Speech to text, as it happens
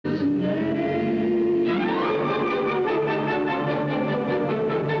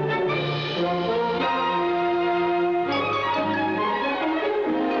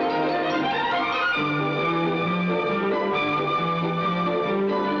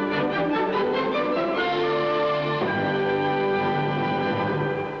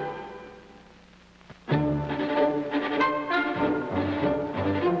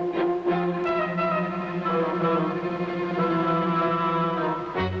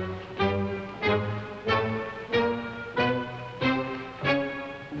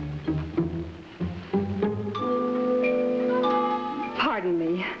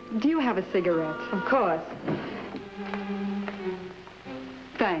cigarettes? Of course.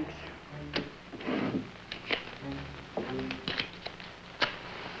 Thanks.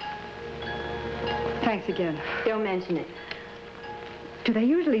 Thanks again. Don't mention it. Do they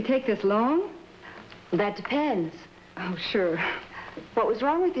usually take this long? That depends. Oh, sure. What was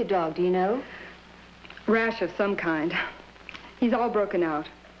wrong with your dog, do you know? Rash of some kind. He's all broken out.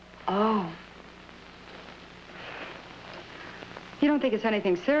 Oh. You don't think it's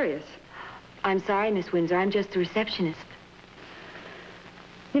anything serious? I'm sorry, Miss Windsor. I'm just the receptionist.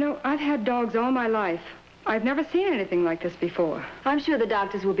 You know, I've had dogs all my life. I've never seen anything like this before. I'm sure the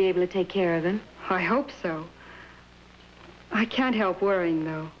doctors will be able to take care of him. I hope so. I can't help worrying,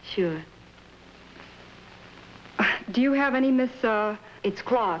 though. Sure. Do you have any, Miss, It's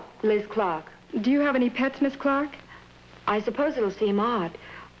Clark, Liz Clark. Do you have any pets, Miss Clark? I suppose it'll seem odd,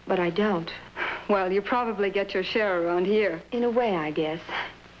 but I don't. Well, you probably get your share around here. In a way, I guess.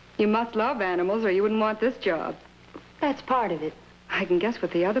 You must love animals or you wouldn't want this job. That's part of it. I can guess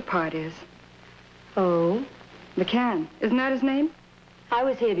what the other part is. Oh? McCann. Isn't that his name? I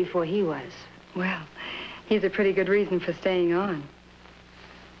was here before he was. Well, he's a pretty good reason for staying on.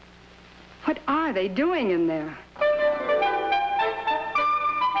 What are they doing in there?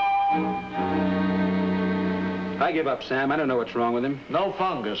 I give up, Sam. I don't know what's wrong with him. No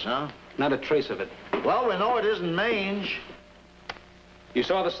fungus, huh? Not a trace of it. Well, we know it isn't mange. You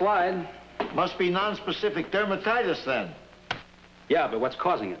saw the slide? Must be non-specific dermatitis, then. Yeah, but what's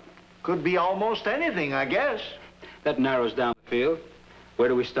causing it? Could be almost anything, I guess. That narrows down the field. Where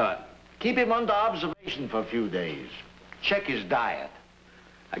do we start? Keep him under observation for a few days. Check his diet.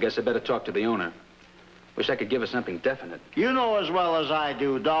 I guess I better talk to the owner. Wish I could give us something definite. You know as well as I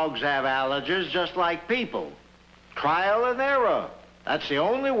do, dogs have allergies just like people. Trial and error. That's the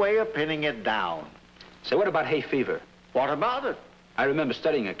only way of pinning it down. Say, what about hay fever? What about it? I remember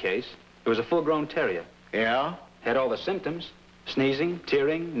studying a case. It was a full-grown terrier. Yeah? Had all the symptoms. Sneezing,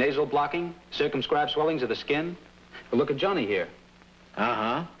 tearing, nasal blocking, circumscribed swellings of the skin. But look at Johnny here.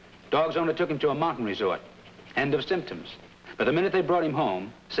 Uh-huh. Dog's owner took him to a mountain resort. End of symptoms. But the minute they brought him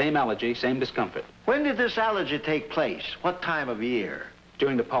home, same allergy, same discomfort. When did this allergy take place? What time of year?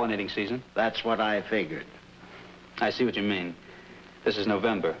 During the pollinating season. That's what I figured. I see what you mean. This is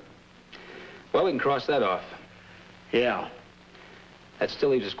November. Well, we can cross that off. Yeah. That still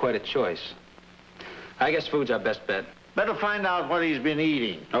leaves us quite a choice. I guess food's our best bet. Better find out what he's been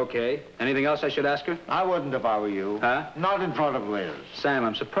eating. Okay. Anything else I should ask her? I wouldn't if I were you. Huh? Not in front of Liz. Sam,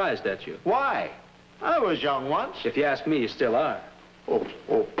 I'm surprised at you. Why? I was young once. If you ask me, you still are. Oh,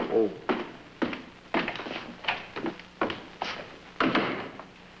 oh, oh.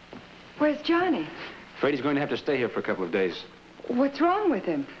 Where's Johnny? Afraid he's going to have to stay here for a couple of days. What's wrong with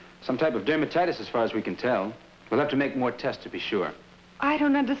him? Some type of dermatitis, as far as we can tell. We'll have to make more tests to be sure. I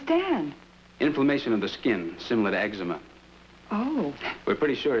don't understand. Inflammation of the skin, similar to eczema. Oh, We're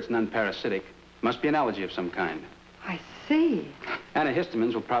pretty sure it's non-parasitic. Must be an allergy of some kind. I see.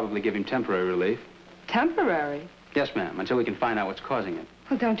 Antihistamines will probably give him temporary relief. Temporary? Yes, ma'am, until we can find out what's causing it.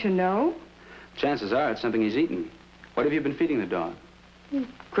 Well, don't you know? Chances are it's something he's eaten. What have you been feeding the dog?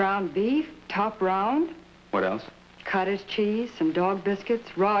 Ground beef, top round, What else? cottage cheese, some dog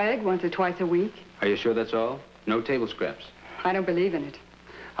biscuits, raw egg once or twice a week. Are you sure that's all? No table scraps? I don't believe in it.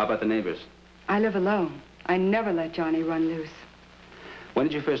 How about the neighbors? I live alone. I never let Johnny run loose. When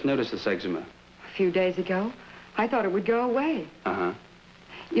did you first notice this eczema? A few days ago, I thought it would go away. Uh-huh.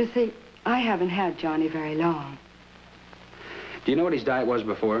 You see, I haven't had Johnny very long. Do you know what his diet was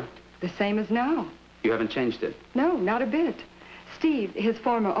before? The same as now. You haven't changed it. No, not a bit. Steve, his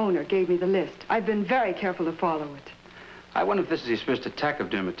former owner, gave me the list. I've been very careful to follow it. I wonder if this is his first attack of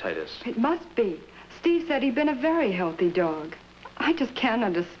dermatitis. It must be. Steve said he'd been a very healthy dog. I just can't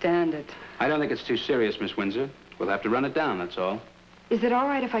understand it. I don't think it's too serious, Miss Windsor. We'll have to run it down, that's all. Is it all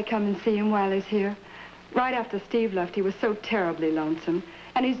right if I come and see him while he's here? Right after Steve left, he was so terribly lonesome.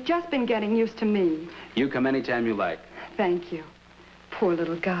 And he's just been getting used to me. You come anytime you like. Thank you. Poor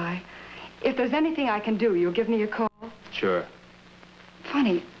little guy. If there's anything I can do, you'll give me a call? Sure.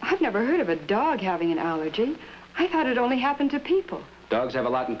 Funny, I've never heard of a dog having an allergy. I thought it only happened to people. Dogs have a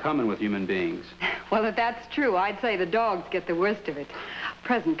lot in common with human beings. Well, if that's true, I'd say the dogs get the worst of it.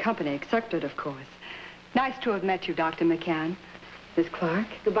 Present company accepted, of course. Nice to have met you, Dr. McCann. Miss Clark?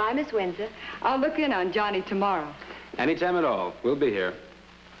 Goodbye, Miss Windsor. I'll look in on Johnny tomorrow. Anytime at all. We'll be here.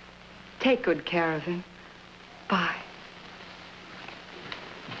 Take good care of him. Bye.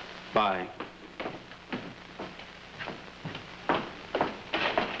 Bye.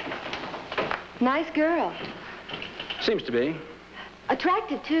 Nice girl. Seems to be.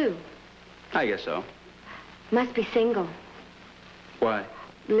 Attractive, too. I guess so. Must be single. Why?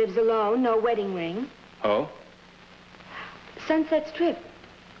 Lives alone, no wedding ring. Oh? Sunset Strip.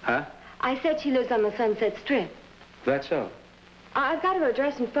 Huh? I said she lives on the Sunset Strip. That's so. I've got her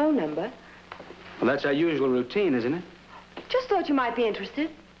address and phone number. Well, that's our usual routine, isn't it? Just thought you might be interested.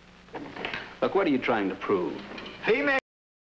 Look, what are you trying to prove? Female